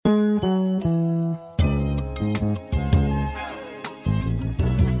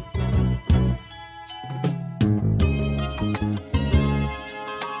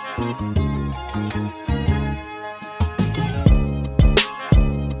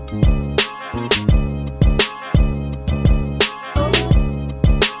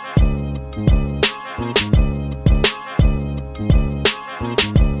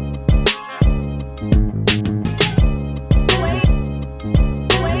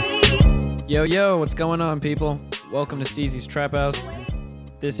Yo, what's going on, people? Welcome to Steezy's Trap House.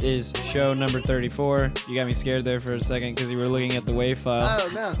 This is show number 34. You got me scared there for a second because you were looking at the WAV file.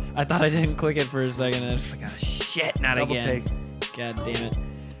 Oh, no. I thought I didn't click it for a second, and I was like, oh, shit, not Double again. take. God damn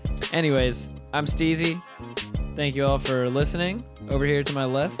it. Anyways, I'm Steezy. Thank you all for listening. Over here to my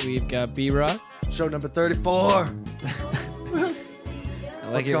left, we've got B-Rock. Show number 34.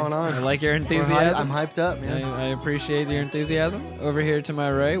 What's going on? I like your enthusiasm. I'm hyped up, man. I appreciate your enthusiasm. Over here to my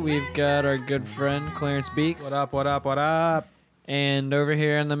right, we've got our good friend Clarence Beeks. What up? And over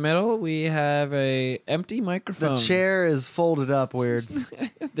here in the middle, we have a empty microphone. The chair is folded up weird.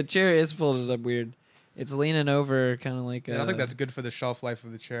 The chair is folded up weird. It's leaning over, kind of like. I don't think that's good for the shelf life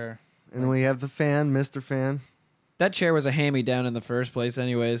of the chair. And then we have the fan, Mr. Fan. That chair was a hand-me-down in the first place,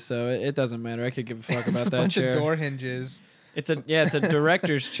 anyways, so it doesn't matter. I could give a fuck about that bunch chair. Of door hinges. It's a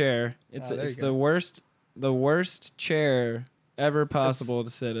director's chair. It's the worst chair ever possible to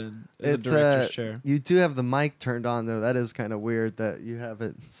sit in. It's a director's chair. You do have the mic turned on though. That is kind of weird that you have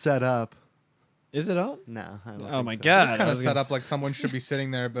it set up. Is it on? No, I don't. Oh my so. god! It's kind of set up like someone should be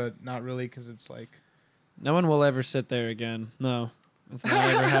sitting there, but not really because it's like. No one will ever sit there again. No. It's not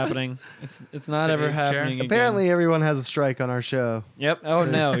ever happening. It's not ever happening again. Apparently everyone has a strike on our show. Yep. Oh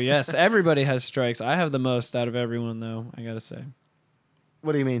no, yes. Everybody has strikes. I have the most out of everyone though, I gotta say.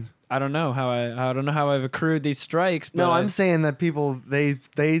 What do you mean? I don't know how I've accrued these strikes, but No, I'm saying that people they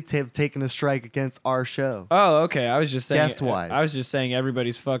have taken a strike against our show. Oh, okay. I was just saying Guest-wise. I was just saying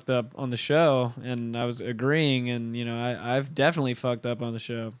everybody's fucked up on the show, and I was agreeing, and I've definitely fucked up on the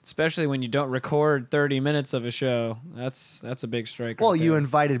show. Especially when you don't record 30 minutes of a show. That's a big strike. Well, right you there.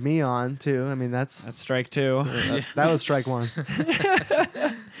 invited me on too. I mean, that's strike two. that was strike one.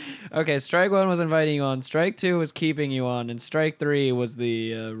 Okay, strike one was inviting you on. Strike two was keeping you on, and strike three was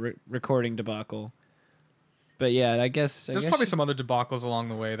the recording debacle. But yeah, I guess There's probably some other debacles along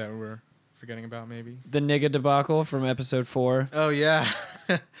the way that we're forgetting about, maybe. The nigga debacle from episode 4. Oh yeah,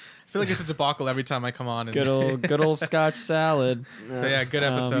 I feel like it's a debacle every time I come on. And Good old Scotch salad. Yeah, good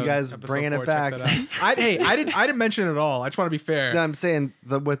episode. You guys episode bringing 4, it back. I didn't mention it at all. I just want to be fair. No, I'm saying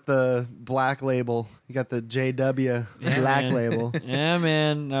with the black label. You got the JW black man. label. Yeah,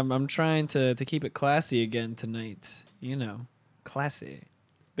 man. I'm trying to keep it classy again tonight. Classy.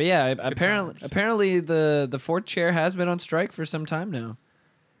 But yeah, apparently the fourth chair has been on strike for some time now.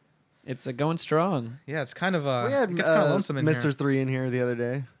 It's going strong. Yeah, it's kind of We had it gets kind of lonesome in Mr. here. 3 in here the other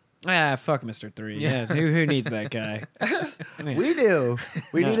day. Ah, fuck Mr. 3. Yeah, who needs that guy? We do.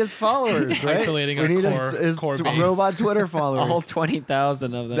 We need his followers, right? Isolating we our need his core base. robot Twitter followers. All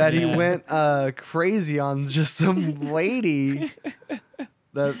 20,000 of them. That he went crazy on just some lady.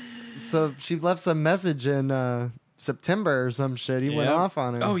 So she left some message in September or some shit. He went off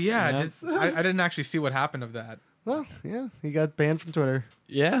on her. Oh yeah, Yeah. I didn't actually see what happened of that. Well, yeah, he got banned from Twitter.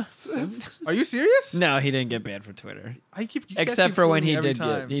 Yeah. Are you serious? No, he didn't get banned from Twitter. You guys Except keep for when fooling he me every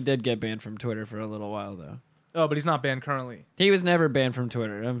did time. get banned from Twitter for a little while though. Oh, but he's not banned currently. He was never banned from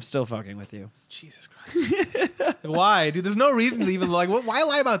Twitter. I'm still fucking with you. Jesus Christ. Why, dude? There's no reason to even why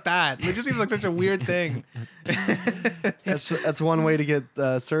lie about that? It just seems like such a weird thing. That's one way to get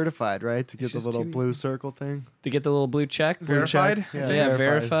certified, right? To get the just little too blue circle thing. To get the little blue check. Verified? check. Yeah,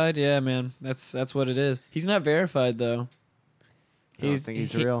 verified. Yeah, man. That's what it is. He's not verified though. I don't think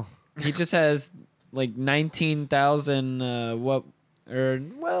he's real. He just has like 19,000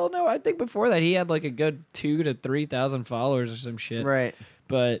 I think before that he had like a good 2,000 to 3,000 followers or some shit. Right.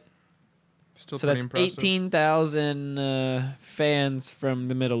 But Still so pretty that's impressive. 18,000 fans from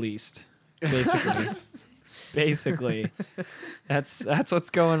the Middle East, basically. Basically, that's what's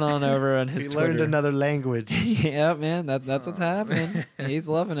going on over on his He Twitter. learned another language. Yeah, man, that's what's happening. He's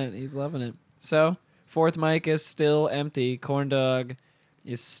loving it. So, fourth mic is still empty. Corn Dog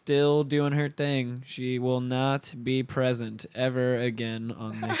is still doing her thing. She will not be present ever again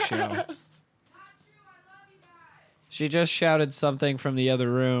on this show. She just shouted something from the other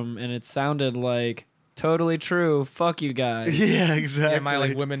room, and it sounded like totally true. Fuck you guys. Yeah, exactly. Yeah, my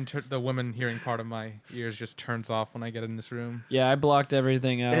the women hearing part of my ears just turns off when I get in this room. Yeah, I blocked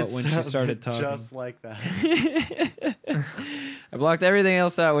everything out It when she sounds started talking. just like that. I blocked everything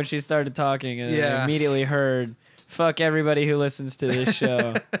else out when she started talking, and I immediately heard, fuck everybody who listens to this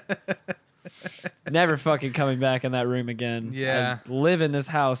show. Never fucking coming back in that room again. Yeah. I live in this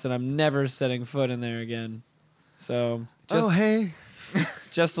house, and I'm never setting foot in there again. So, Hey.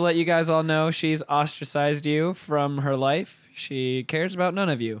 just to let you guys all know, she's ostracized you from her life. She cares about none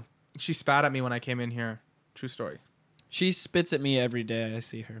of you. She spat at me when I came in here. True story. She spits at me every day I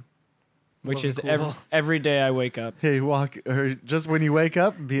see her. which Wasn't is cool. every day I wake up. Hey, walk, or just when you wake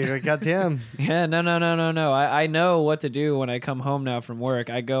up, be like, goddamn. Yeah, no. I know what to do when I come home now from work.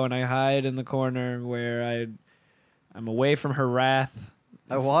 I go and I hide in the corner where I'm away from her wrath.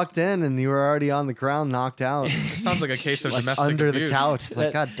 I walked in and you were already on the ground, knocked out, It sounds like a case of like domestic under abuse. the couch. It's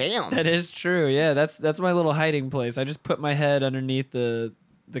like, That- goddamn. That is true. Yeah, that's my little hiding place. I just put my head underneath the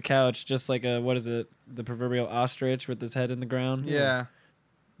couch, just like the proverbial ostrich with his head in the ground. Yeah.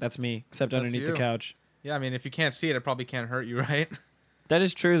 That's me, except That's underneath the you. couch. Yeah, I mean, if you can't see it, it probably can't hurt you, right? That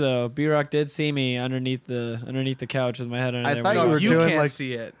is true though. B-Rock did see me underneath the couch with my head under I there. thought No, you were if you doing, can't like-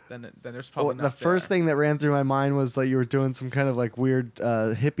 see it, then there's probably Well, not the first there. thing that ran through my mind was like you were doing some kind of like weird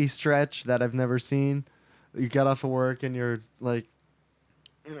hippie stretch that I've never seen. You got off of work and you're like,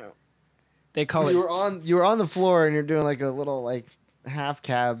 you know, They call it. you were on the floor and you're doing like a little like half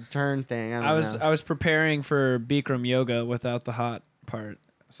cab turn thing. I don't know. I was preparing for Bikram yoga without the hot part.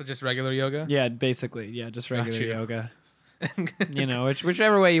 So just regular yoga? Yeah, basically. Yeah, just Got regular you. yoga.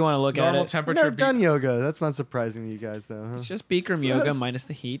 Whichever way you want to look at Normal it. I've never temperature. done yoga. That's not surprising to you guys, though, huh? It's just Bikram yoga minus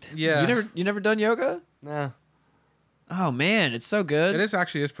the heat. Yeah. You never done yoga? Nah. Oh man, it's so good. It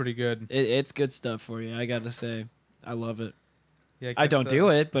is pretty good. It's good stuff for you. I got to say, I love it. Yeah, it I gets don't do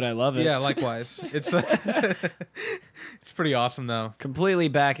it, but I love it. Yeah, likewise. It's it's pretty awesome though. Completely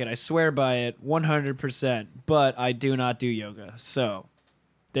back it. I swear by it, 100%. But I do not do yoga. So,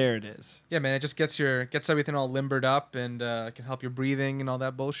 there it is. Yeah, man, it just gets everything all limbered up and can help your breathing and all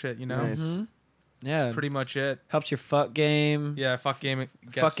that bullshit. You know, Nice. Mhm. Yeah, That's pretty much it. helps your fuck game. Yeah, fuck game.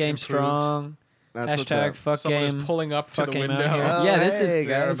 Fuck game improved. strong. That's what's Hashtag up. fuck Someone game. is pulling up to fuck the game window. out here. Oh, Yeah, this hey, is They're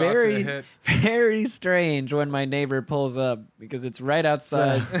guys. about to very, hit. very strange when my neighbor pulls up because it's right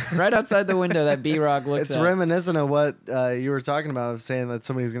outside, right outside the window that B-Rock looks It's at. reminiscent of what you were talking about, of saying that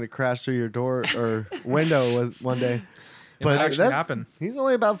somebody's going to crash through your door or window one day. It might actually happen. He's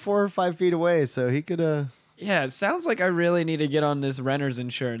only about 4 or 5 feet away, so he could. Yeah, it sounds like I really need to get on this renter's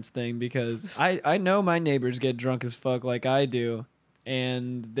insurance thing because I know my neighbors get drunk as fuck like I do,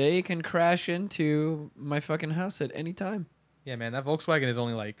 and they can crash into my fucking house at any time. Yeah, man, that Volkswagen is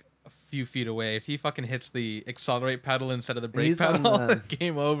only like a few feet away. If he fucking hits the accelerate pedal instead of the brake He's on pedal, the-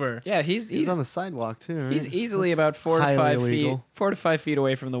 game over. Yeah, he's on the sidewalk too. Right? he's easily That's about 4 to highly 5 illegal. feet, 4 to 5 feet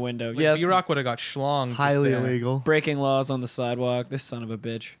away from the window. Like, Yes, B-Rock would have got schlonged. just Highly there. illegal. breaking laws on the sidewalk. This son of a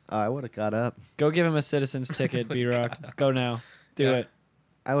bitch. I would have got up. Go give him a citizen's ticket, B-Rock. Go now. Do Yeah. it.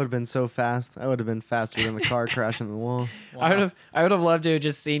 I would have been so fast. I would have been faster than the car crashing the wall. Wow. I would have loved to have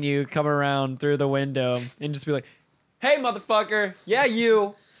just seen you come around through the window and just be like, "Hey, motherfucker! Yeah,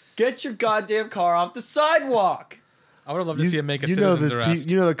 you get your goddamn car off the sidewalk." I would have loved to see him make a you know citizen's the arrest.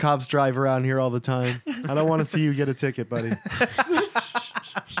 you know the cops drive around here all the time. I don't want to see you get a ticket, buddy.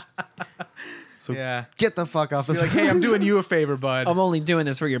 So Yeah. get the fuck off the Be like, side. hey, I'm doing you a favor, bud. I'm only doing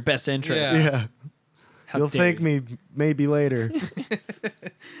this for your best interest. Yeah. Yeah. How You'll dare thank you. me maybe later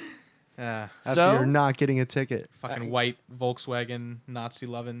Yeah. after So? you're not getting a ticket. Fucking white Volkswagen Nazi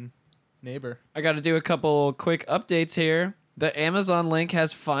loving neighbor. I got to do a couple quick updates here. The Amazon link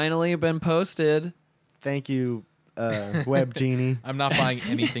has finally been posted. Thank you, Web Genie. I'm not buying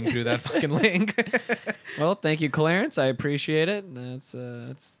anything through that fucking link. Well, thank you, Clarence. I appreciate it.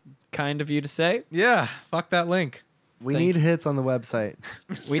 That's kind of you to say. Yeah. Fuck that link. We Thank need hits on the website.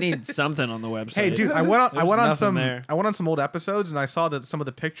 We need something on the website. Hey, dude, I went There's on nothing some there. I went on some old episodes and I saw that some of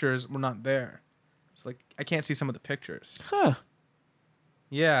the pictures were not there. It's like I can't see some of the pictures. Huh.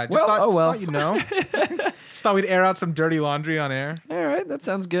 Yeah, just Well, thought, oh just well. thought you'd know. Just thought we'd air out some dirty laundry on air. All right, that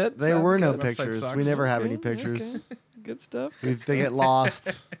sounds good. There Sounds were no good. Website pictures. sucks. We never have any Okay, pictures. okay. Good stuff. They get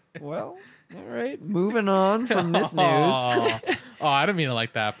lost. Well, all right. Moving on from this news. Oh, I didn't mean it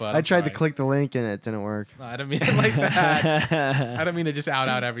like that, but I I'm tried to sorry. click the link and it didn't work. No, I didn't mean it like that. I don't mean to just out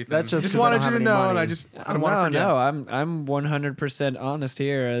everything. That's just 'cause I wanted don't you have to any know, and money. I don't want to forget. No, I'm 100% honest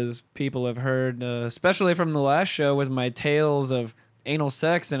here, as people have heard, especially from the last show with my tales of anal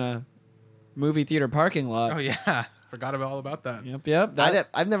sex in a movie theater parking lot. Oh yeah, forgot all about that. Yep.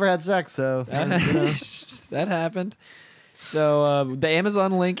 I've never had sex, so you know. That happened. So the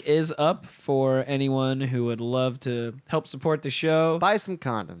Amazon link is up for anyone who would love to help support the show. Buy some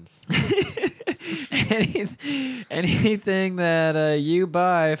condoms. Anything that you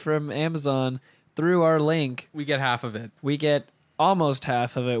buy from Amazon through our link, We get half of it. we get almost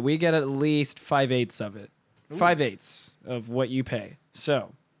half of it. We get at least 5/8 of it. 5/8 of what you pay.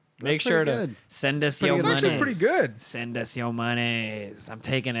 So make That's sure pretty to good. send us pretty your good. money. It's actually pretty good. Send us your monies. I'm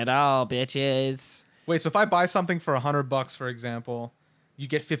taking it all, bitches. Wait, so if I buy something for $100, for example, you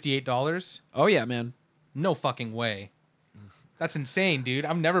get $58? Oh yeah, man. No fucking way. That's insane, dude.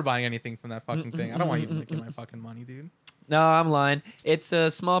 I'm never buying anything from that fucking thing. I don't want you to take my fucking money, dude. No, I'm lying. It's a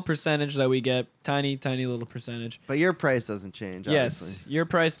small percentage that we get. Tiny, tiny little percentage. But your price doesn't change, Yes, obviously. your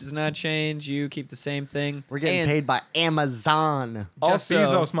price does not change. You keep the same thing. We're getting And paid by Amazon. Also, Jeff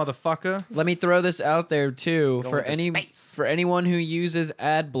Bezos, motherfucker. let me throw this out there too for Going to space. for anyone who uses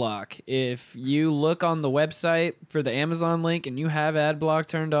ad block. If you look on the website for the Amazon link and you have ad block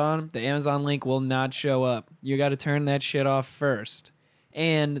turned on, the Amazon link will not show up. You got to turn that shit off first.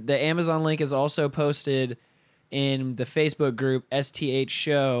 And the Amazon link is also posted in the Facebook group STH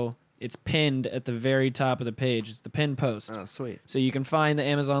Show. It's pinned at the very top of the page. It's the pinned post. Oh, sweet. So you can find the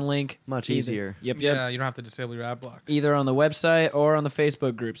Amazon link. Much either- easier. Yep. Yeah, you don't have to disable your ad block. Either on the website or on the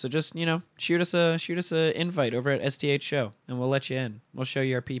Facebook group. So just, shoot us a invite over at STH Show and we'll let you in. We'll show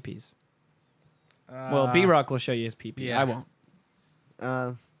you our peepees. Well, B-Rock will show you his peepee. yeah. I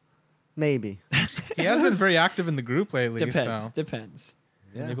won't. Maybe. He has been very active in the group lately. Depends. So Depends.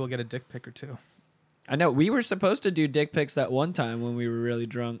 Yeah. maybe we'll get a dick pic or two. I know we were supposed to do dick pics that one time when we were really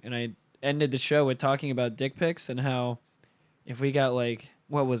drunk, and I ended the show with talking about dick pics and how if we got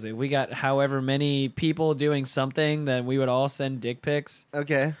what was it? We got however many people doing something, then we would all send dick pics.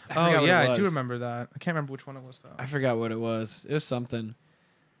 Okay. I forgot Oh what yeah, it I do was. remember that. I can't remember which one it was though. I forgot what it was. It was something.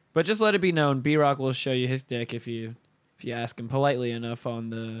 But just let it be known, B-Rock will show you his dick if you ask him politely enough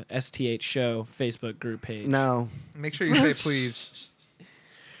on the STH Show Facebook group page. No. Make sure you say please.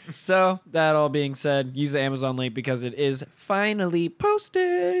 So, that all being said, use the Amazon link because it is finally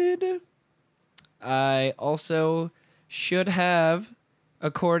posted. I also should have,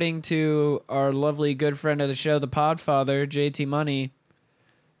 according to our lovely good friend of the show, the Podfather, JT Money,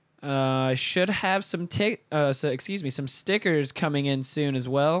 should have some some stickers coming in soon as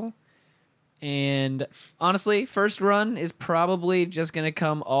well. And honestly, first run is probably just going to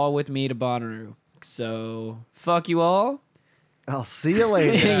come all with me to Bonnaroo. So, fuck you all. I'll see you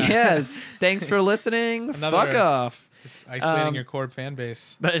later. Yes. Thanks for listening. Fuck off. Just isolating your core fan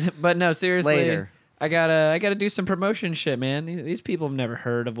base. But no, seriously. Later. I gotta do some promotion shit, man. These people have never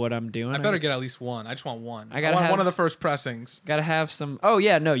heard of what I'm doing. I better get at least one. I just want one. I I gotta want have- one of the first pressings. Gotta have some. Oh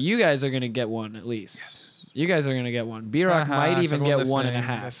yeah, no, you guys are gonna get one at least. Yes. You guys are gonna get one. B-Rock Haha, might to even everyone get one and a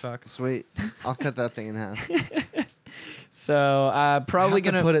listening, you guys half. suck. Sweet. I'll cut that thing in half. So probably I have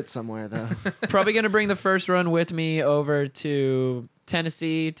to gonna put it somewhere though. probably gonna bring the first run with me over to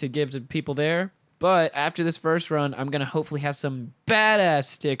Tennessee to give to people there. But after this first run, I'm gonna hopefully have some badass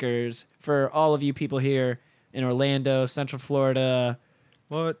stickers for all of you people here in Orlando, Central Florida,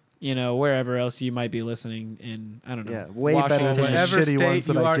 What? wherever else you might be listening in. I don't know. Yeah, way better Washington. than the Whatever shitty state ones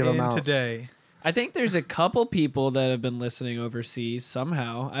that you I are give 'em in out. today. I think there's a couple people that have been listening overseas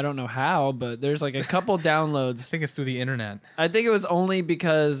somehow. I don't know how, but there's like a couple I downloads. think it's through the internet. I think it was only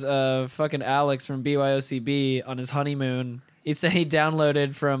because fucking Alex from BYOCB on his honeymoon. He said he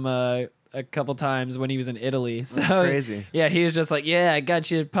downloaded from a couple times when he was in Italy. So That's crazy. Yeah, he was just like, "Yeah, I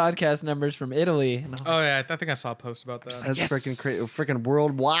got you podcast numbers from Italy." And I was Oh just, yeah, I think I saw a post about that. That's Yes. freaking crazy. Freaking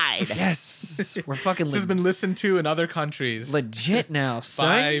worldwide. Yes, we're fucking This has been listened to in other countries legit now, son.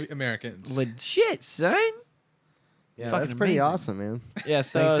 by Americans. Legit, son. Yeah, Fucking that's pretty amazing. awesome, man. Yeah,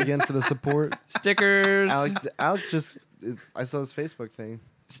 so Thanks again for the support. stickers. Alex just, I saw his Facebook thing.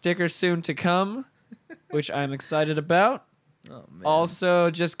 Stickers soon to come, which I'm excited about. Oh, man.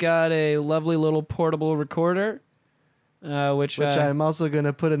 Also, just got a lovely little portable recorder, which I'm also going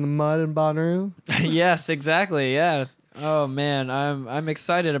to put in the mud in Bonnaroo. yes, exactly, yeah. Oh man, I'm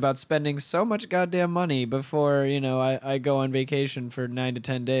excited about spending so much goddamn money before I go on vacation for 9 to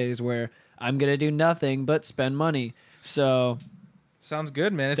 10 days where I'm gonna do nothing but spend money. So Sounds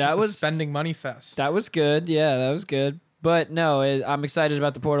good, man. It's That just was- a spending money fest. that was good, yeah, that was good. But no, I'm excited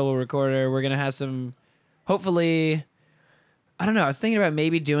about the portable recorder. We're gonna have some, hopefully. I don't know. I was thinking about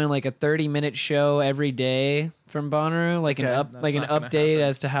maybe doing like a 30-minute show every day from Bonnaroo, like Okay. an That's an not gonna update happen.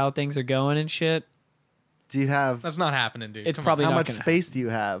 as to how things are going and shit. Do you have, That's not happening, dude. It's Come probably how not much gonna space do you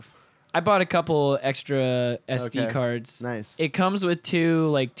have? I bought a couple extra SD Okay. cards. Nice. It comes with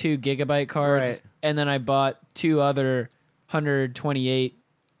 2 gigabyte cards, Right. and then I bought 2 other 128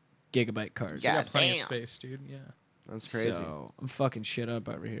 gigabyte cards. on. You Yeah. got plenty of Damn. space, dude. Yeah. That's crazy. So I'm fucking shit up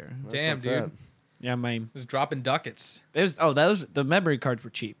over here. That's Damn, what's dude. up. Yeah, my It was dropping ducats. the memory cards were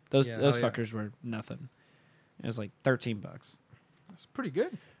cheap. Those Yeah, those hell yeah. fuckers were nothing. It was like $13. That's pretty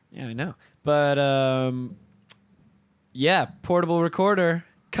good. Yeah, I know. But yeah, portable recorder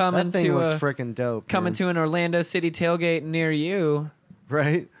coming That thing to looks a, freaking dope. coming man. to an Orlando City tailgate near you.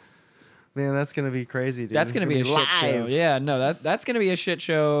 Right? Man, that's going to be crazy, dude. That's gonna be a shit show. Yeah, no, that's gonna be a shit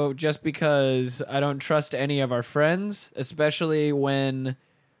show just because I don't trust any of our friends, especially when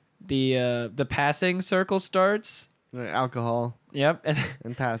the passing circle starts. Alcohol Yep.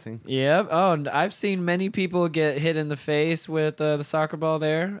 and passing. Yep. Oh, and I've seen many people get hit in the face with the soccer ball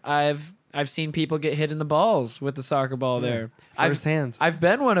there. I've seen people get hit in the balls with the soccer ball there. Firsthand. I've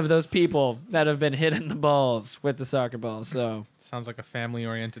been one of those people that have been hit in the balls with the soccer ball. So Sounds like a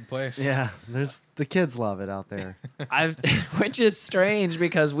family-oriented place. Yeah, the kids love it out there. which is strange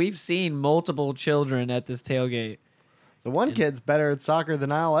because we've seen multiple children at this tailgate. The one kid's better at soccer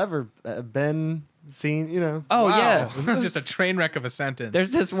than I'll ever been seen. You know. Oh Wow. yeah. This is just a train wreck of a sentence.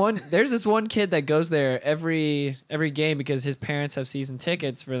 There's this one kid that goes there every game because his parents have season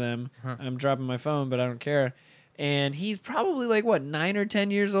tickets for them. I'm dropping my phone, but I don't care. And he's probably like 9 or 10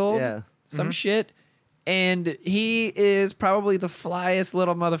 years old. Yeah. Some shit. And he is probably the flyest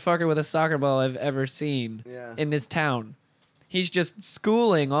little motherfucker with a soccer ball I've ever seen in this town. He's just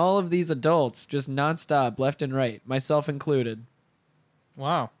schooling all of these adults just nonstop, left and right, myself included.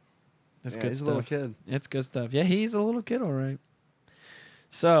 Wow. It's Yeah, good he's stuff. a little kid. It's good stuff. Yeah, he's a little kid, all right.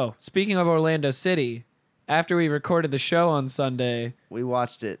 So, speaking of Orlando City, after we recorded the show on Sunday, We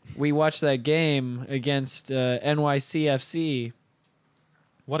watched it. we watched that game against NYCFC.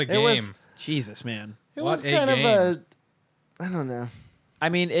 What a It game. was- Jesus, man. It What was a kind of game. I don't know. I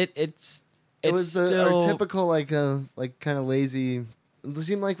mean, it's It was our still typical like kind of lazy. It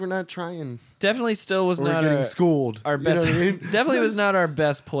seemed like we're not trying. definitely still was We're not getting our, schooled. our You best. know what I mean? Definitely was not our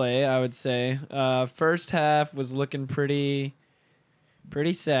best play, I would say. First half was looking pretty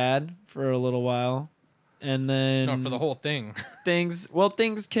sad for a little while. And then No, for the whole thing. things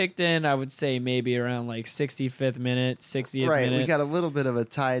kicked in, I would say maybe around like 65th minute, 60th Right, minute. we got a little bit of a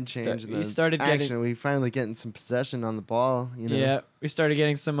tide change in we the started action. getting- We finally getting some possession on the ball. You know? Yeah, we started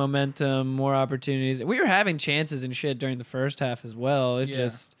getting some momentum, more opportunities. We were having chances and shit during the first half as well. It Yeah.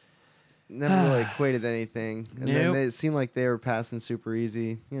 just Never really equated anything. And Nope. then it seemed like they were passing super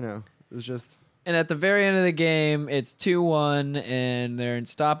easy. You know, it was just and at the very end of the game, it's 2-1 and they're in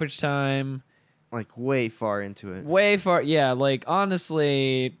stoppage time. like way far into it. Way far. Yeah, like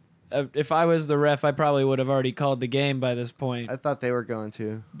honestly, if I was the ref, I probably would have already called the game by this point. I thought they were going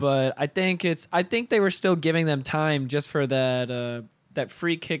to. But I think they were still giving them time just for that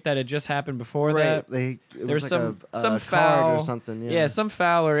free kick that had just happened before that. It There's was like some a foul card or something. Yeah, some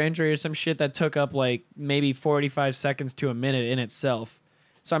foul or injury or some shit that took up like maybe 45 seconds to a minute in itself.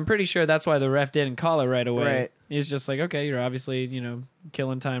 So I'm pretty sure that's why the ref didn't call it right away. Right. He's just like, okay, you're obviously,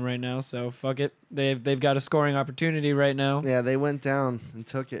 killing time right now, so fuck it. They've got a scoring opportunity right now. Yeah, they went down and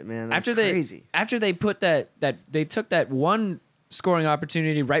took it, man. It was crazy. After they put that they took that one scoring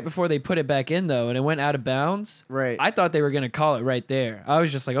opportunity right before they put it back in though, and it went out of bounds. Right. I thought they were gonna call it right there. I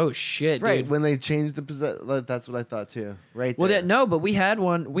was just like, oh shit, Right, dude. when they changed the possession, that's what I thought too. Right Well, there. no, but we had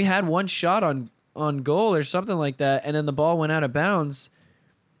one shot on goal or something like that, and then the ball went out of bounds.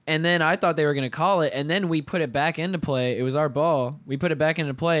 And then I thought they were going to call it, and then we put it back into play. It was our ball. We put it back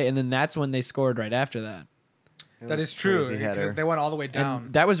into play, and then that's when they scored right after that. It That was is true. crazy 'Cause header. They went all the way down.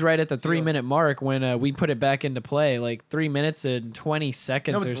 And that was right at the 3-minute mark when we put it back into play, like 3 minutes and 20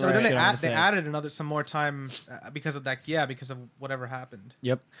 seconds or so something. then they added some more time because of that. Yeah, because of whatever happened.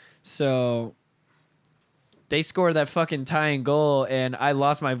 Yep. So they scored that fucking tying goal, and I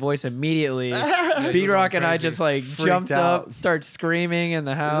lost my voice immediately. B-Rock and I crazy. just like Freaked jumped out. up, start screaming in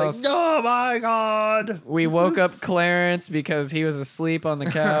the I house. was like, oh my God. We woke up Clarence because he was asleep on the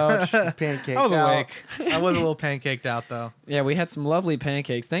couch. It's pancake. I was out. awake. I was a little pancaked out though. Yeah, we had some lovely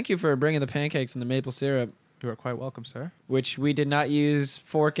pancakes. Thank you for bringing the pancakes and the maple syrup, You are quite welcome, sir. which we did not use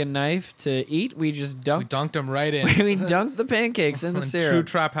fork and knife to eat. We just We dunked. dunked them right in. We dunked the pancakes in the in true syrup.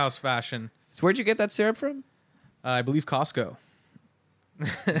 trap house fashion. So where'd you get that syrup from? I believe Costco.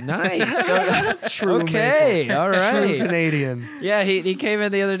 Nice. True Okay. maple. All True right. Canadian. Yeah, he came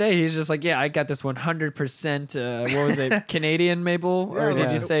in the other day. He's just like, yeah, I got this 100%. What was it? Canadian maple, or Yeah.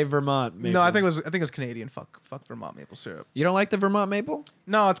 did you say Vermont maple? No, I think it was Canadian. Fuck Vermont maple syrup. You don't like the Vermont maple.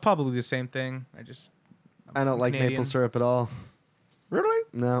 No, it's probably the same thing. I don't like Canadian. maple syrup at all. Really?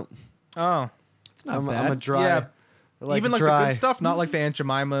 No. Oh, It's not I'm bad. a dry. Yeah. I like even like dry. the good stuff, not like the Aunt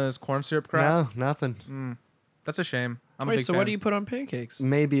Jemima's corn syrup crap. No, nothing. That's a shame. I'm a Wait, big so fan. what do you put on pancakes?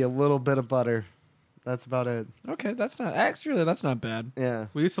 Maybe a little bit of butter. That's about it. Okay, that's not bad. Yeah.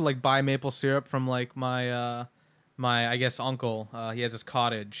 We used to like buy maple syrup from like my I guess uncle. He has this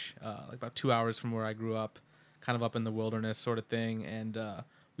cottage like about 2 hours from where I grew up, kind of up in the wilderness sort of thing. And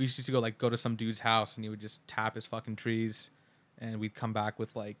we used to go to some dude's house, and he would just tap his fucking trees, and we'd come back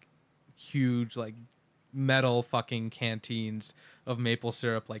with like huge like metal fucking canteens of maple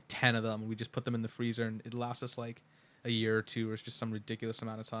syrup, like 10 of them, and we just put them in the freezer, and it lasts us like a year or two, or it's just some ridiculous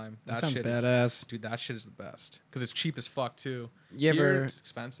amount of time. That sounds shit badass. dude, that shit is the best because it's cheap as fuck too. You Here, ever it's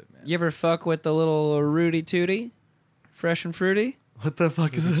expensive, man. you ever fuck with the little Rudy Tooty? fresh and fruity. What the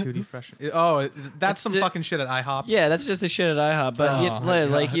fuck is Tutti this? Fresh. Oh, that's some it. fucking shit at IHOP. Yeah, that's just a shit at IHOP. But Oh, my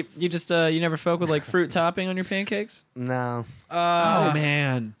like you just you never fuck with like fruit topping on your pancakes. No. Oh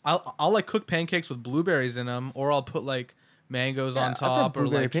man, I'll like cook pancakes with blueberries in them, or I'll put like mangoes Yeah, on I've had top, or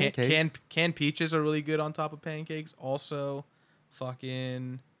blueberry like pancakes. canned peaches are really good on top of pancakes. Also,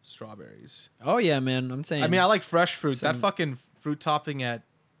 fucking strawberries. oh yeah, man. I'm saying. I mean, I like fresh fruit. That Some- fucking fruit topping at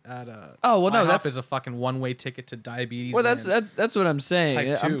Oh, well, no, IHOP that's- is a fucking one-way ticket to diabetes. well, that's land. that's what I'm saying.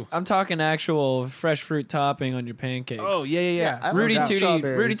 Type I'm, 2. I'm talking actual fresh fruit topping on your pancakes. Oh yeah. I love Rudy that. Tooty,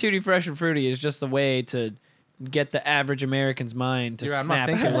 Strawberries. Rudy Tooty Fresh and Fruity is just the way to get the average American's mind to Dude, I'm not snap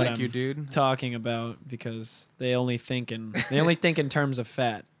to thinking what like I'm you, dude. talking about because they only think in terms of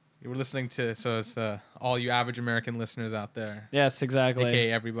fat. You were listening to it's all you average American listeners out there, Yes, exactly.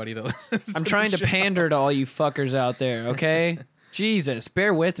 aka everybody that listens. I'm trying to the show. pander to all you fuckers out there, okay? Jesus,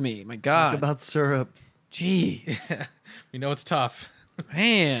 bear with me. My Talk God. about syrup. Jeez. We know it's tough.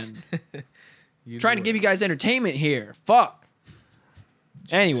 Man. Use Trying the to give you words. guys entertainment here. Fuck.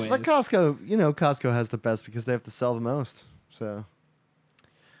 Anyways. But Costco has the best because they have to sell the most. So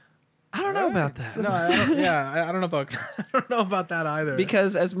I don't know about that. No, I don't know about I don't know about that either.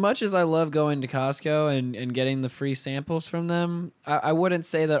 Because as much as I love going to Costco and getting the free samples from them, I wouldn't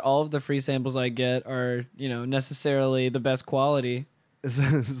say that all of the free samples I get are, necessarily the best quality.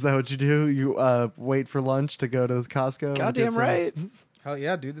 is that what you do? You wait for lunch to go to Costco? and get Goddamn some- right. hell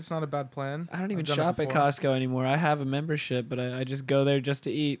yeah, dude, that's not a bad plan. I don't even I've done it shop at before. Costco anymore. I have a membership, but I just go there just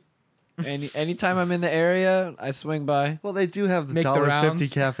to eat. Anytime I'm in the area, I swing by. Well, they do have the Make the $1.50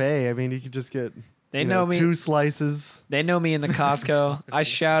 rounds. cafe. I mean, you can just get They know me. 2 slices. They know me in the Costco. I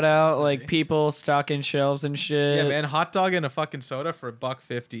shout out like people stocking shelves and shit. Yeah, man, hot dog and a fucking soda for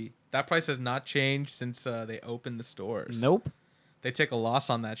 $1.50. That price has not changed since they opened the stores. Nope. They take a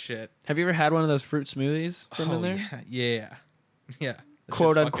loss on that shit. Have you ever had one of those fruit smoothies from in there? Yeah. That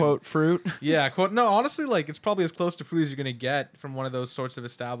Quote shit's unquote fruit. Yeah, quote. No, honestly, like it's probably as close to fruit as you're gonna get from one of those sorts of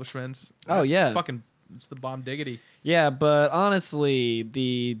establishments. Oh, It's yeah. fucking. It's the bomb diggity. Yeah, but honestly,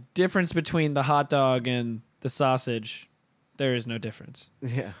 the difference between the hot dog and the sausage, there is no difference.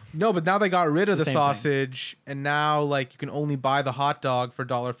 Yeah. No, but now they got rid of It's the the same thing. sausage, and now like you can only buy the hot dog for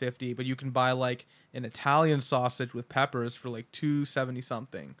 $1.50, but you can buy like an Italian sausage with peppers for like $2.70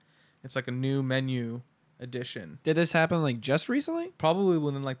 something. It's like a new menu addition. Did this happen like just recently? Probably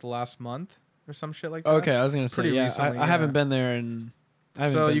within like the last month or some shit like that. Okay, I was gonna say Pretty yeah. recently, I haven't yeah. been there in. I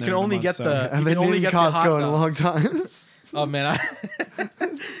haven't So been you there can in a only month, get so- the. I You haven't can only been get to the hot Costco in a dog. long time. Oh man,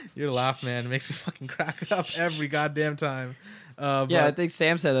 your laugh, man, makes me fucking crack up every goddamn time. Yeah, I But, think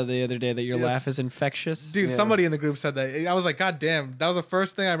Sam said that the other day that your Yes. laugh is infectious. dude, Yeah. somebody in the group said that. I was like, God damn, that was the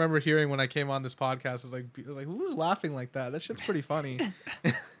first thing I remember hearing when I came on this podcast. Was like who was laughing like that? That shit's pretty funny.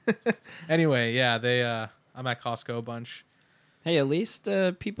 Anyway, yeah, I'm at Costco a bunch. Hey, at least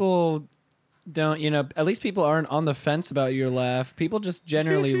people don't. At least people aren't on the fence about your laugh. People just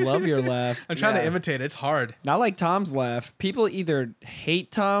generally love your laugh. I'm trying to Yeah. imitate it. It's hard. Not like Tom's laugh. People either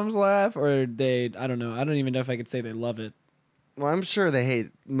hate Tom's laugh or I don't know. I don't even know if I could say they love it. Well, I'm sure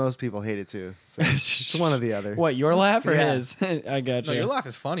most people hate it too. So it's one or the other. What, your laugh or Yeah. his? I got No, you. your laugh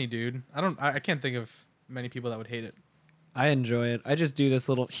is funny, dude. I can't think of many people that would hate it. I enjoy it. I just do this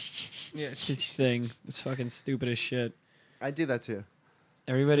little Yeah. thing. It's fucking stupid as shit. I do that too.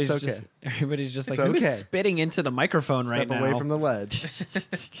 Everybody's It's okay. everybody's just It's like, who's okay. spitting into the microphone right Step now? away from the ledge.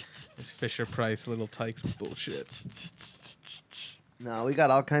 It's Fisher Price, little tykes bullshit. No, we got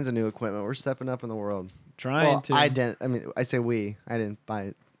all kinds of new equipment. We're stepping up in the world. Trying Well, to. I didn't. I mean, I say we. I didn't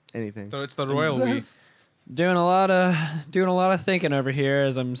buy anything. So it's the royal we. doing a lot of thinking over here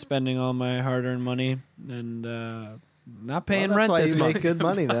as I'm spending all my hard-earned money and not paying Well, that's rent why this you month. make good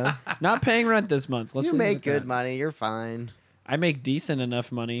money, though. Not paying rent this month. Let's you leave it make at good that. money. You're fine. I make decent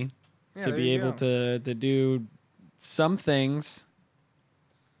enough money Yeah, to there be you able go. to do some things.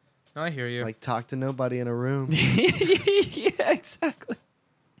 No, I hear you. Like talk to nobody in a room. Yeah, exactly.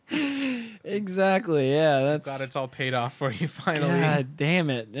 Exactly. Yeah, that's. Glad it's all paid off for you finally. God damn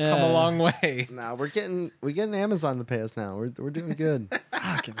it! Yeah. Come a long way. Nah, we're getting Amazon to pay us now. We're doing good.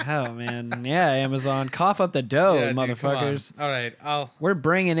 Fucking hell, man. Yeah, Amazon, cough up the dough, Yeah, dude, come on. motherfuckers. All right, We're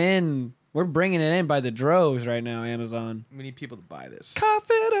bringing it in by the droves right now, Amazon. we need people to buy this. Cough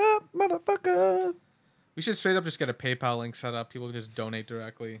it up, motherfucker. We should straight up just get a PayPal link set up. People can just donate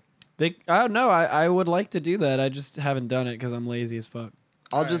directly. Oh no, I would like to do that. I just haven't done it because I'm lazy as fuck.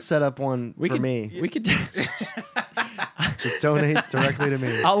 I'll All just set up one for me. We could. Just donate directly to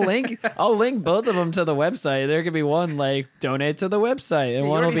me. I'll link both of them to the website. There could be one like donate to the website, and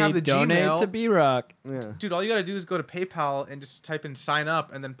you one will already have be the donate Gmail. to B-Rock. Yeah. Dude, all you gotta do is go to PayPal and just type in sign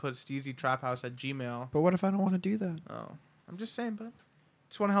up and then put steezytraphouse@gmail. But what if I don't want to do that? Oh, I'm just saying, but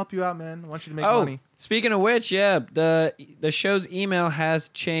just want to help you out, man. I want you to make Oh, money. speaking of which, yeah, the show's email has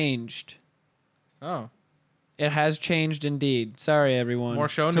changed. Oh, It has changed indeed. Sorry, everyone. more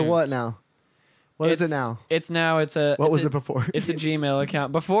show news. To what now? What is it now? It's a. What it's was a- it before? It's a Gmail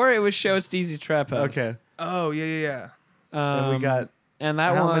account. Before it was Show Steezy's Trap House. Okay. Oh, yeah. And we got and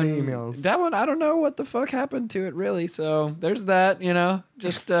that how one. many emails? That one, I don't know what the fuck happened to it really. So there's that.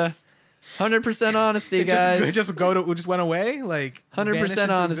 Just 100% honesty, It guys. just went away, like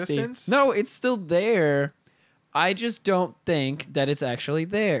 100% honesty. Existence? No, it's still there. I just don't think that it's actually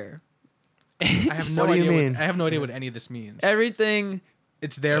there. I have no What do you idea. mean? I have no idea what any of this means. Everything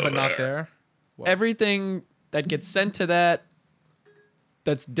It's there but not there. What? everything that gets sent to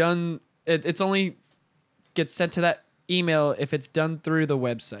that's done it's only gets sent to that email if it's done through the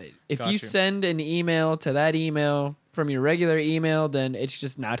website. If Got you you. send an email to that email from your regular email, then it's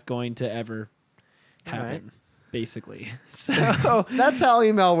just not going to ever happen, Alright. basically. So That's how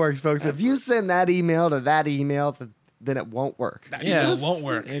email works, folks. If you send that email to that email, then it won't work. That yes, email won't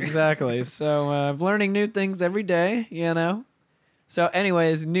work. Exactly. So I'm learning new things every day, So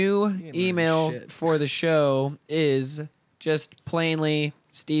anyways, new learning email shit. for the show is just plainly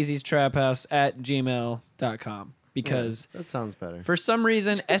steezystraphouse@gmail.com because That sounds better. for some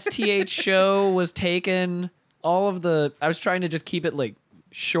reason STH show was taken. I was trying to just keep it like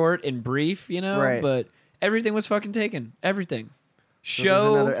short and brief, Right. but everything was fucking taken. Everything. So there's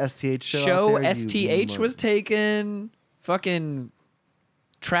another STH show. Show out there, STH was taken. Fucking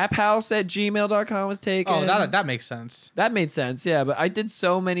traphouse@gmail.com was taken. Oh, that makes sense. That made sense, yeah. But I did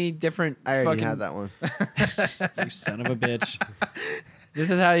so many different I already fucking. had that one. You son of a bitch. This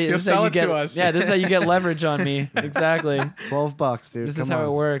is how you. You'll This is how sell you it get. to us. Yeah, this is how you get leverage on me. Exactly. $12, dude. This Come is how on.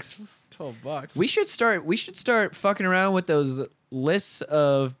 it works. $12. We should start fucking around with those lists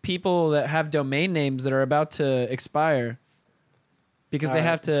of people that have domain names that are about to expire. Because they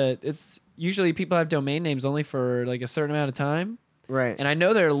have to. It's usually people have domain names only for like a certain amount of time. Right. And I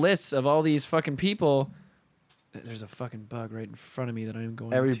know there are lists of all these fucking people. There's a fucking bug right in front of me that I'm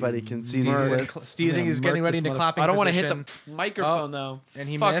going Everybody to can see murk. these lists. Steezing is getting ready into clapping I don't want to hit position. the microphone though. And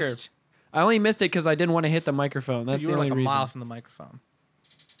he Fucker. missed. I only missed it because I didn't want to hit the microphone. That's you the were only like a reason. mile from the microphone.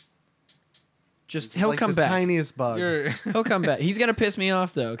 Just It's he'll like come the back. Tiniest bug. He'll come back. He's gonna piss me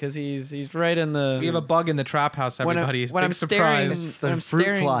off though because he's right in the. We have a bug in the trap house, everybody. When I'm staring, It's the when I'm fruit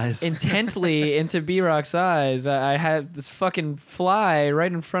staring flies. intently into B-Rock's eyes, I have this fucking fly right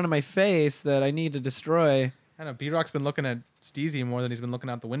in front of my face that I need to destroy. I know B-Rock's been looking at Steezy more than he's been looking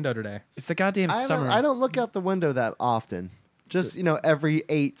out the window today. It's the goddamn summer. I don't look out the window that often. Just, every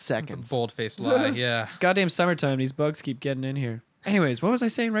 8 It's seconds. a bold-faced lie, yeah. Goddamn summertime. These bugs keep getting in here. Anyways, what was I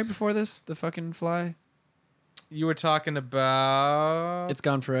saying right before this? The fucking fly. You were talking about... It's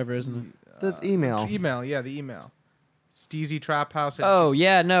gone forever, isn't it? The email. Email, yeah, the email. Steezy Trap House. Oh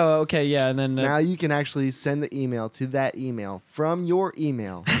yeah, no, okay, yeah, and then Now you can actually send the email to that email from your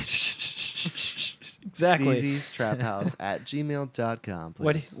email. exactly Steezy'sTrapHouse@gmail.com,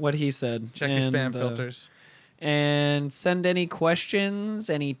 please. what he said. Check your And, spam filters. And send any questions,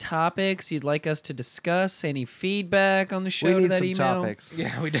 any topics you'd like us to discuss, any feedback on the show We to need that some email. topics.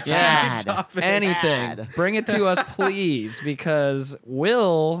 Yeah, we definitely Yeah, need topics. anything. Ad. Bring it to us, please, because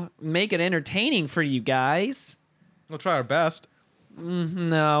we'll make it entertaining for you guys. We'll try our best.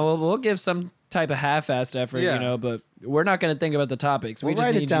 No, we'll give some type of half-assed effort, Yeah. but we're not going to think about the topics. We'll we just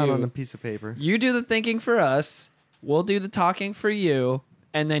write need it down you. on a piece of paper. You do the thinking for us. We'll do the talking for you,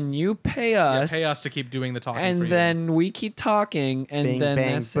 and then you pay Yeah, us. pay us to keep doing the talking for and you. then we keep talking, and Bing, then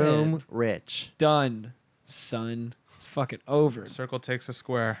bang, that's boom, it. rich. Done, son. It's fucking over. Circle takes a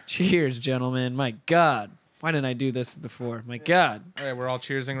square. Cheers, gentlemen. My God, why didn't I do this before? My God. All right, we're all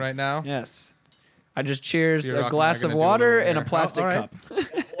cheersing right now. Yes. I just cheersed B-Rock and I a are glass gonna of do a water little and a here. plastic Oh, all right.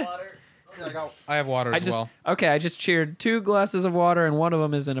 cup. I have water I as just well. okay. I just cheered 2 glasses of water, and one of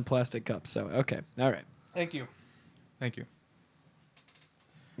them is in a plastic cup. So okay, all right. Thank you. Thank you.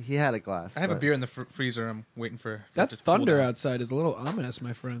 He had a glass. I have a but beer in the freezer. I'm waiting for it That to cool thunder down. outside is a little ominous,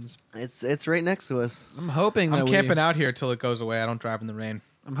 my friends. It's right next to us. I'm hoping that I'm camping out here till it goes away. I don't drive in the rain.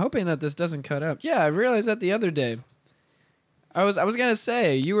 I'm hoping that this doesn't cut out. Yeah, I realized that the other day. I was gonna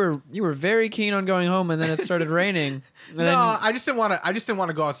say you were very keen on going home, and then it started raining. And No, then, I just didn't want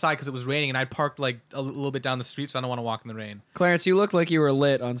to go outside because it was raining, and I parked like a little bit down the street, so I don't want to walk in the rain. Clarence, you looked like you were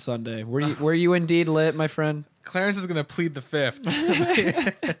lit on Sunday. Were you indeed lit, my friend? Clarence is gonna plead the fifth.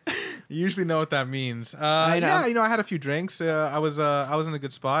 You usually know what that means. I know. Yeah, I had a few drinks. I was in a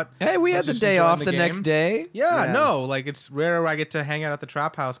good spot. Hey, we I had was the just day enjoying off the next game. day. Yeah, Yeah. no, like it's rare I get to hang out at the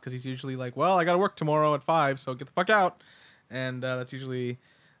trap house because he's usually like, well, I got to work tomorrow at 5, so get the fuck out. And that's usually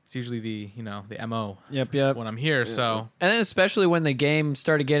the MO. Yep. When I'm here. So And then especially when the game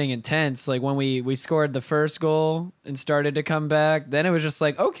started getting intense, like when we scored the first goal and started to come back, then it was just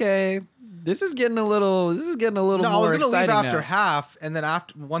like, okay, this is getting a little no, more I was gonna leave exciting after now. half, and then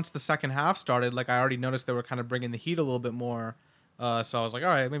once the second half started, like I already noticed they were kind of bringing the heat a little bit more. So I was like, all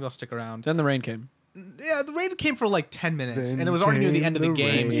right, maybe I'll stick around. Then the rain came. Yeah, the rain came for like 10 minutes, Then and it was already near the came end of the the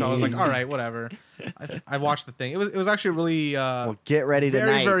game. So I was like, rain. all right, whatever. I watched the thing. It was actually really Well, get ready very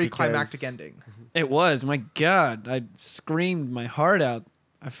tonight. very because climactic ending. It was. My God, I screamed my heart out.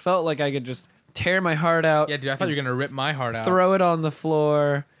 I felt like I could just tear my heart out. Yeah, dude, I thought you were gonna rip my heart out. Throw it on the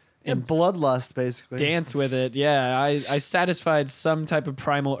floor And bloodlust, basically. dance with it. Yeah, I satisfied some type of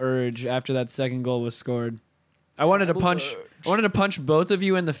primal urge after that second goal was scored. I wanted to punch both of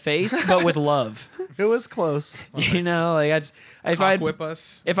you in the face, but with love. It was close. You know, like Cock whip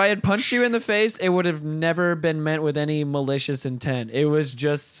us. if I had punched you in the face, it would have never been meant with any malicious intent. It was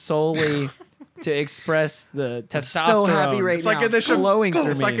just solely to express the testosterone. So happy right It's like now. in the glowing for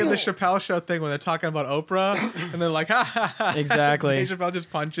It's me. like in the Chappelle Show thing when they're talking about Oprah, and they're like, ha ha ha. Exactly. Dave Chappelle just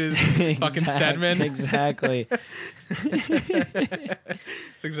punches fucking Stedman. Exactly.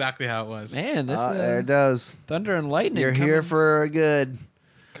 It's exactly how it was. Man, this There it goes. thunder and lightning. You're here for a good.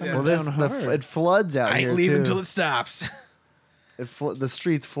 coming Well, this down hard. it floods out I here ain't leaving too. until it stops. The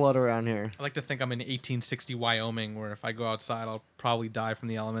streets flood around here. I like to think I'm in 1860 Wyoming, where if I go outside, I'll probably die from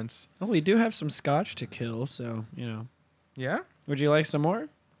the elements. Well, we do have some scotch to kill, so you know. Yeah. Would you like some more?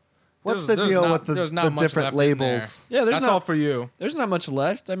 What's There's the deal not- with the there's not much different left in there. labels? Yeah, That's all for you. There's not much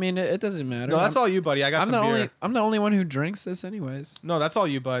left. I mean, it doesn't matter. No, that's all you, buddy. I got I'm some beer. I'm the only one who drinks this, anyways. No, that's all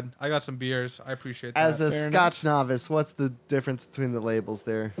you, bud. I got some beers. I appreciate that. As a Fair Scotch novice, what's the difference between the labels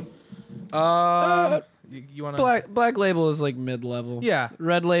there? You want to? Black label is like mid level. Yeah.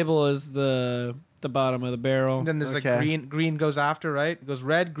 Red label is the bottom of the barrel. And then there's Okay. like green. Green goes after, right? It goes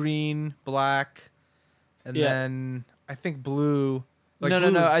red, green, black, and Yeah. then I think blue. Like no. blue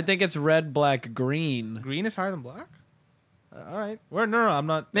is- I think it's red, black, green. green is higher than black. All right. No, I'm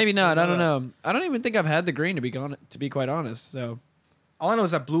not. Maybe that's- not. I don't know. I don't even think I've had the green to be quite honest. So All I know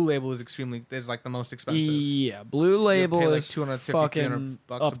is that blue label is like the most expensive. yeah, blue You label pay like is 250, fucking 300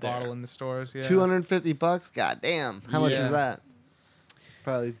 bucks up a bottle there. in the stores. Yeah. $250. God damn. How much Yeah. is that?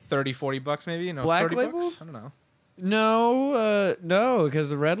 Probably. 30, 40 bucks maybe. No, Black 30 label? bucks. I don't know. No, because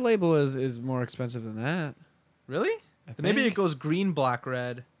the red label is more expensive than that. Really? I Then maybe think. it goes green, black,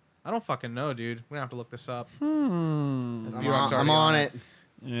 red. I don't fucking know, dude. We're gonna have to look this up. Hmm. Buick's I'm already on on it.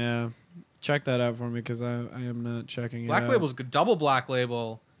 Yeah, check that out for me because I am not checking Black it out. label's good. Double black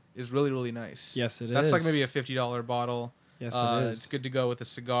label is really, really nice. Yes, it is. That's like maybe a $50 bottle. Yes, it is. It's good to go with a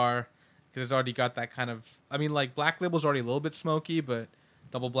cigar because it's already got that kind of. I mean, like black label's already a little bit smoky, but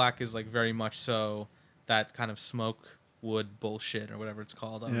double black is like very much so that kind of smoke wood bullshit or whatever it's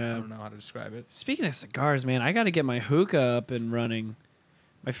called. I Yeah. don't know how to describe it. Speaking of cigars, man, I got to get my hookah up and running.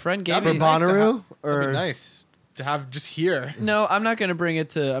 My friend gave That'd me be nice to Bonnaroo? have- that'd Or be nice to have just here. No, I'm not gonna bring it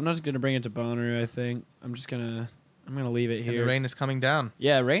to. I'm not gonna bring it to Bonnaroo. I think I'm gonna leave it And the here. rain is coming down,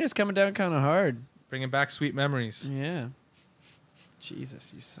 Yeah, rain is coming down kind of hard. bringing back sweet memories. Yeah.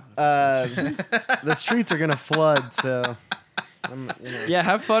 Jesus, you son of. the streets are gonna flood, so Yeah,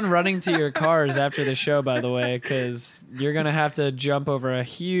 have fun running to your cars after the show, by the way, because you're gonna have to jump over a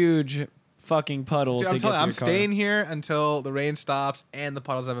huge fucking puddle Dude, to I'm get telling to you, I'm your car. staying here until the rain stops and the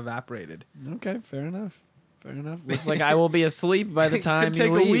puddles have evaporated. Okay, fair enough. Fair enough. Looks like I will be asleep by the time It could take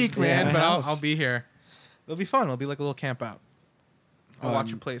you a leave. week, man, my but house. I'll be here. It'll be fun. It'll be like a little camp out. I'll watch Um,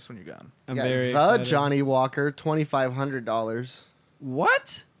 your place when you're gone. I'm yeah, very the excited. Johnny Walker, $2,500.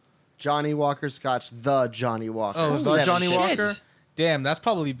 What? Johnny Walker Scotch, the Johnny Walker. Oh, Holy the Johnny shit. Walker? Damn, that's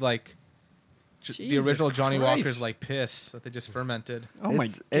probably like the Jesus original Johnny Walker's Christ. like piss that they just fermented. Oh my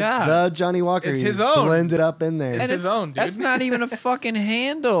It's god. the Johnny Walker. It's He's his own. blended up in there. It's and his own, dude. That's not even a fucking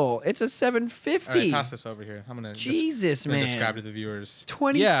handle. It's a All 750. right, pass this over here. I'm gonna Jesus, gonna man. describe to the viewers.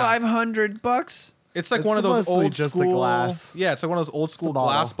 $2,500. It's like It's one of those mostly old just the school glass. Yeah, it's like one of those old school bottle.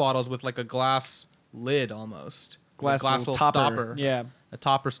 glass bottles with like a glass lid almost. Glass, glass little little topper. stopper. Yeah, A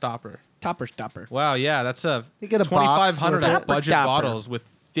topper stopper. topper stopper. Wow, yeah, that's a You get a box 2,500 with at it. budget Topper. bottles with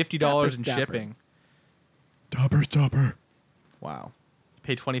 $50 in Topper. shipping. Topper, topper. Wow. You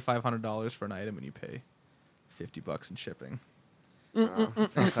pay $2,500 for an item and you pay $50 in shipping. Oh,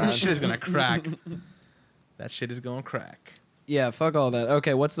 it's not That bad. shit is gonna crack. That shit is gonna crack. Yeah, fuck all that.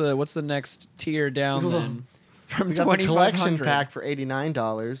 Okay, what's the next tier down then? From We got the collection 2,500. pack for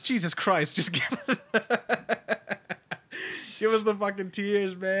 $89. Jesus Christ, just give us give us the fucking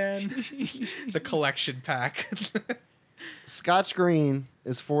tears, man. The collection pack. Scotch Green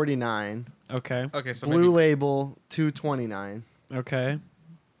is $49. Okay. Okay, so Blue maybe Label $229. Okay.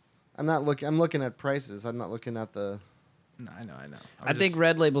 I'm looking at prices. I'm not looking at the. No, I know. I think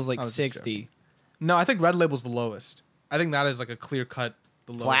Red Label's like I was just 60. No, I think Red Label's the lowest. I think that is like a clear cut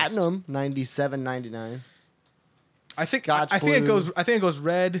the lowest. Platinum $97.99. I think Scotch I think it Blue. goes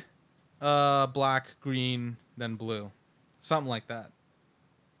red, black, green, then blue. Something like that.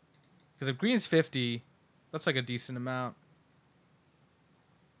 Because if green's 50, that's like a decent amount.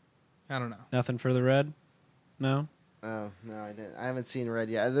 I don't know. Nothing for the red? No? Oh no, I didn't. I haven't seen red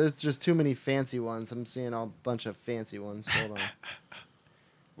yet. There's just too many fancy ones. I'm seeing a bunch of fancy ones. Hold on.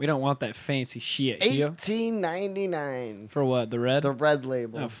 We don't want that fancy shit here. $18.99 For what? The red? the Red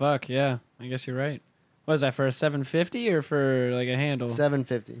Label. Oh, fuck, yeah. I guess you're right. What is that, for a 750 or for like a handle?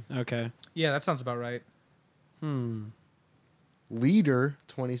 $7.50. Okay. Yeah, that sounds about right. Leader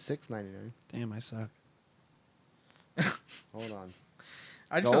 $26.99. Damn, I suck. Hold on.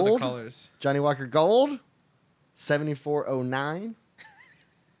 I just know the Gold? colors. Johnny Walker Gold $74.09.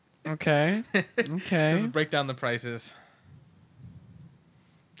 Okay. Okay. Let's break down the prices.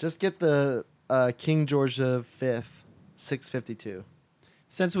 Just get the King George V $6.52.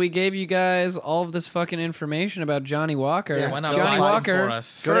 Since we gave you guys all of this fucking information about Johnny Walker, Yeah, Why not Johnny buy some Walker, for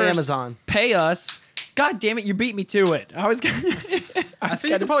us? Go to first, Amazon. pay us. God damn it, you beat me to it. I was gonna, I think you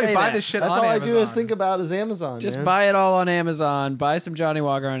gonna can probably say buy that. this shit That's on all Amazon. I do is think about is Amazon. Just man. buy it all on Amazon. Buy some Johnny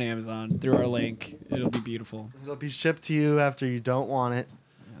Walker on Amazon through our link. It'll be beautiful. It'll be shipped to you after you don't want it.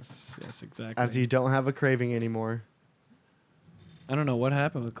 Yes, exactly. After you don't have a craving anymore. I don't know what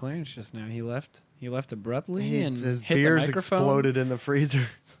happened with Clarence just now. He left abruptly and His hit the beers microphone. exploded in the freezer.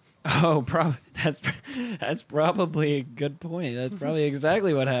 Oh, that's probably a good point. That's probably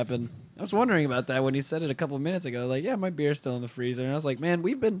exactly what happened. I was wondering about that when he said it a couple of minutes ago. Like, yeah, my beer's still in the freezer. And I was like, man,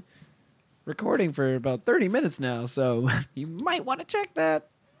 we've been recording for about 30 minutes now, so you might want to check that.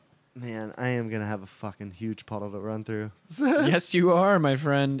 Man, I am going to have a fucking huge puddle to run through. Yes, you are, my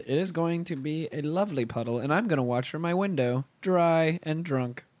friend. It is going to be a lovely puddle, and I'm going to watch from my window, dry and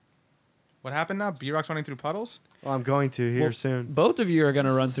drunk. What happened now? B-Rock's running through puddles? Well, I'm going to here Well, soon. Both of you are going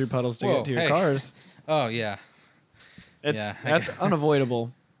to run through puddles to Whoa, get to your hey. cars. Oh, yeah. Yeah, I That's guess-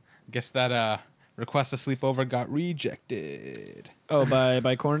 unavoidable. Guess that request to sleep over got rejected. Oh,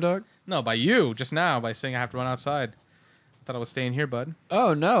 by Corn Dog? No, by you just now by saying I have to run outside. Thought I was staying here, bud.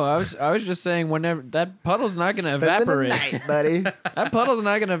 Oh no, I was just saying whenever that puddle's not going to evaporate. Spend the night, buddy. That puddle's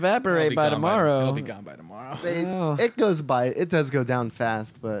not going to It'll evaporate be by gone tomorrow. It'll be gone by tomorrow. Oh. It goes by. It does go down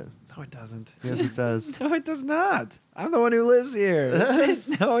fast, but No, it doesn't. yes, it does. No, it does not. I'm the one who lives here.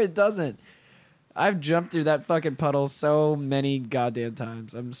 No, it doesn't. I've jumped through that fucking puddle so many goddamn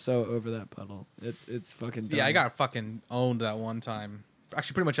times. I'm so over that puddle. It's fucking dumb. Yeah, I got fucking owned that one time.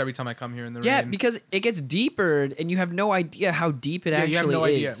 Actually, pretty much every time I come here in the Yeah, rain. because it gets deeper and you have no idea how deep it Yeah, actually you have no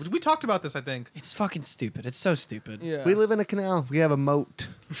is. idea. We talked about this, I think. It's fucking stupid. It's so stupid. Yeah. We live in a canal. We have a moat.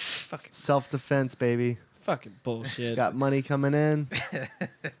 Fucking Self-defense, baby. fucking bullshit. Got money coming in.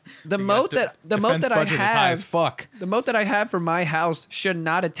 The moat that I budget is high as have, fuck. the moat that I have for my house should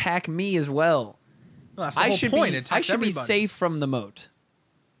not attack me as well. Well, that's the I whole should point. be It attacks be everybody. safe from the moat.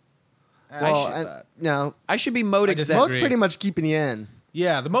 Well, I should- no. I should be moat I just- exempt. Moat's agree. pretty much keeping you in.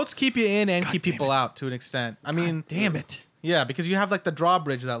 yeah, the moats keep you in and God keep damn people it. out to an extent. I mean, Damn it. yeah, because you have like the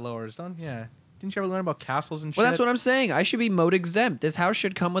drawbridge that lowers, don't? Yeah. Didn't you ever learn about castles and shit? Well, that's what I'm saying. I should be moat exempt. This house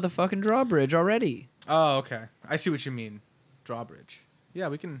should come with a fucking drawbridge already. Oh, okay. I see what you mean. Drawbridge. Yeah,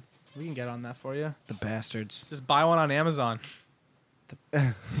 we can get on that for you. The bastards. Just buy one on Amazon. With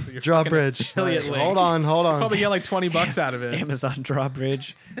your fucking Drawbridge. affiliate link. Hold on. Probably get like $20 out of it. Amazon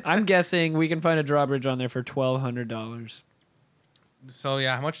drawbridge. I'm guessing we can find a drawbridge on there for $1,200. So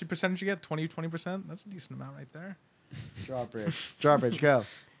yeah, how much percentage you get? 20%? That's a decent amount right there. Drawbridge. Drawbridge, go.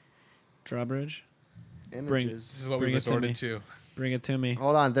 Drawbridge? This Images. is what Bring we it to resorted me. to. Bring it to me.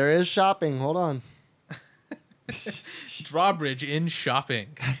 Hold on. There is shopping. Hold on. Drawbridge in shopping.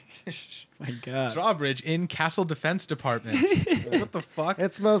 My God. Drawbridge in Castle Defense Department. What the fuck?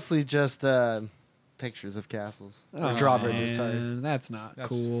 It's mostly just pictures of castles. Or Oh, drawbridges, sorry. man, that's not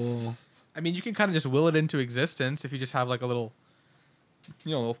That's- cool. I mean, you can kind of just will it into existence if you just have like a little,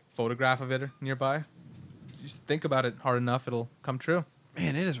 little photograph of it nearby. Just think about it hard enough, it'll come true.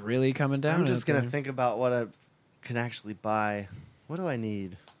 Man, it is really coming down. I'm just out going to there. think about what a can actually buy. What do I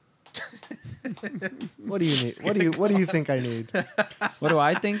need? What do you need? What do you think I need? What do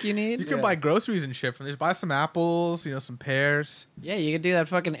I think you need? You can buy groceries and shit from this. Buy some apples, some pears. Yeah, you could do that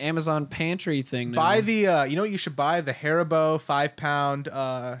fucking Amazon pantry thing now. Buy the, you know what you should buy? The Haribo 5-pound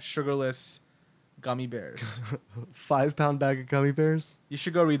sugarless gummy bears. 5-pound bag of gummy bears. You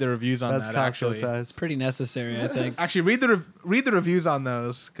should go read the reviews on That's that. Costco Actually, size. Pretty necessary, I think. actually, read the reviews on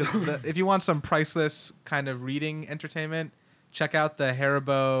those because if you want some priceless kind of reading entertainment, check out the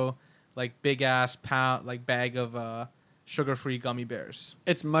Haribo big ass pound bag of sugar-free gummy bears.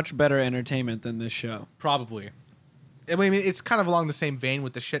 It's much better entertainment than this show. Probably. I mean, it's kind of along the same vein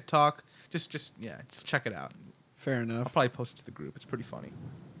with the shit talk. Just check it out. Fair I'll enough. probably post it to the group. It's pretty funny.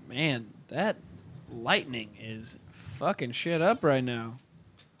 Man, that lightning is fucking shit up right now.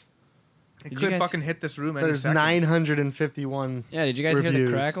 It Did you could guys- fucking hit this room any There's second. 951. Yeah, did you guys hear the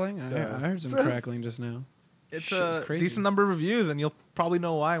Reviews, crackling? so- I heard some crackling just now. It's Shit, it's a crazy. decent number of reviews, and you'll probably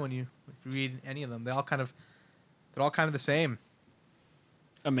know why when you read any of them. They're all kind of the same.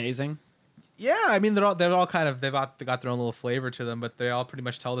 Amazing. Yeah, I mean they're all kind of they got their own little flavor to them, but they all pretty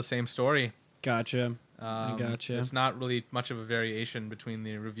much tell the same story. Gotcha. I gotcha. It's not really much of a variation between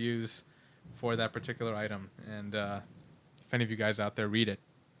the reviews for that particular item, and if any of you guys out there read it,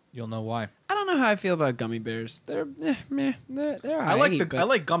 you'll know why. I don't know how I feel about gummy bears. They're meh. They're I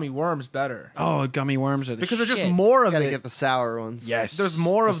like gummy worms better Oh, gummy worms are the because there's just shit. more of Gotta it. get the sour ones. Yes. There's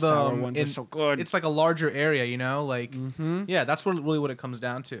more the of sour them. ones are so good. It's like a larger area, Mhm. Yeah, that's really what it comes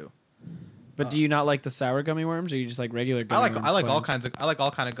down to. But do you not like the sour gummy worms, or you just like regular gummy worms? I like all Clarence?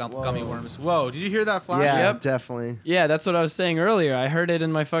 kind of Whoa. gummy worms. Whoa, did you hear that flash? Yeah, Yep. definitely. Yeah, that's what I was saying earlier. I heard it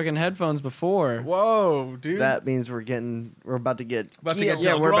in my fucking headphones before. Whoa, dude. That means we're about to get About to get killed.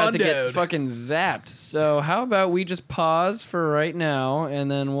 Yeah, we're about to get Grandoed. fucking zapped. So how about we just pause for right now,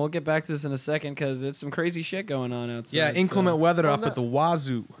 and then we'll get back to this in a second because it's some crazy shit going on outside. Yeah, inclement weather Well, up no- at the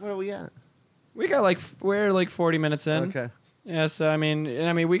wazoo. Where are we at? We got we're like 40 minutes in. Okay. Yeah, so I mean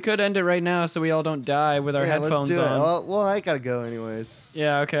we could end it right now so we all don't die with our Yeah, headphones let's do on. it. Well, I gotta go anyways.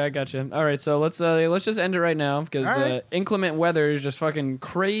 Yeah, okay, I got you. All right, so let's just end it right now because All right. inclement weather is just fucking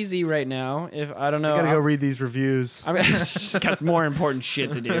crazy right now. If I don't know, I gotta go read these reviews. I mean, got more important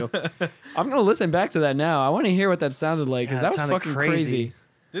shit to do. I'm gonna listen back to that now. I want to hear what that sounded like because Yeah, that it was sounded fucking crazy. crazy.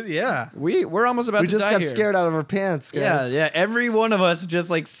 Yeah. We're almost about We to just die got here. scared out of our pants, Yeah, guys. yeah. Every one of us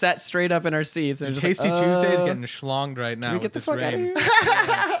just like sat straight up in our seats and just Tasty like, Tuesday's getting schlonged right now. Can we get with the this fuck out of rain. here?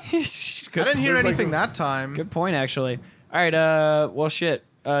 I didn't hear There's like anything that time. Good point, actually. All right. Well, shit.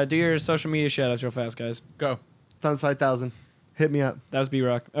 Do your social media shout-outs real fast, guys. Go. Times 5,000. Hit me up. That was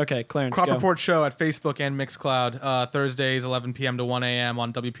B-Rock. Okay, Clarence, Crop go. Report Show at Facebook and Mixcloud. Thursdays, 11 p.m. to 1 a.m.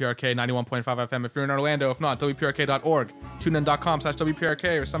 on WPRK 91.5 FM. If you're in Orlando, if not, WPRK.org.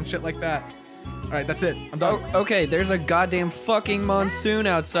 TuneIn.com/WPRK or some shit like that. All right, that's it. I'm done. Oh, okay, there's a goddamn fucking monsoon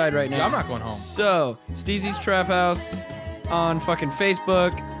outside right now. Yeah, I'm not going home. So, Steezy's Trap House on fucking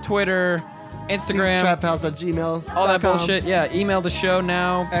Facebook, Twitter, Instagram, Steve'sTrapHouse@gmail.com. all that bullshit. Yeah, email the show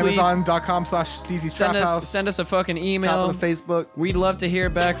now, please. Amazon.com/Steezy's Trap House. Send us a fucking Top email. of the Facebook. We'd love to hear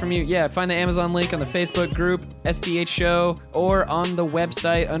back from you. Yeah, find the Amazon link on the Facebook group, STH Show, or on the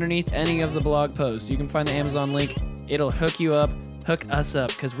website underneath any of the blog posts. You can find the Amazon link. It'll hook you up. Hook us up,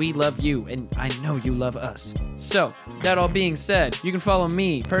 because we love you, and I know you love us. So, that all being said, you can follow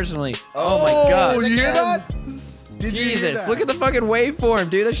me personally. Oh my god. you hear that? Did you hear Jesus, that? look at the fucking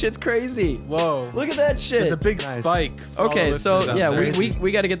waveform, dude. That shit's crazy. Whoa. Look at that shit. There's a big Nice. spike. for all the Okay, so listeners out yeah, there.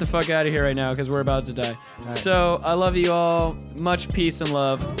 we got to get the fuck out of here right now because we're about to die. So I love you all. Much peace and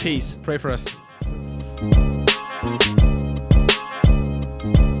love. Peace. Pray for us.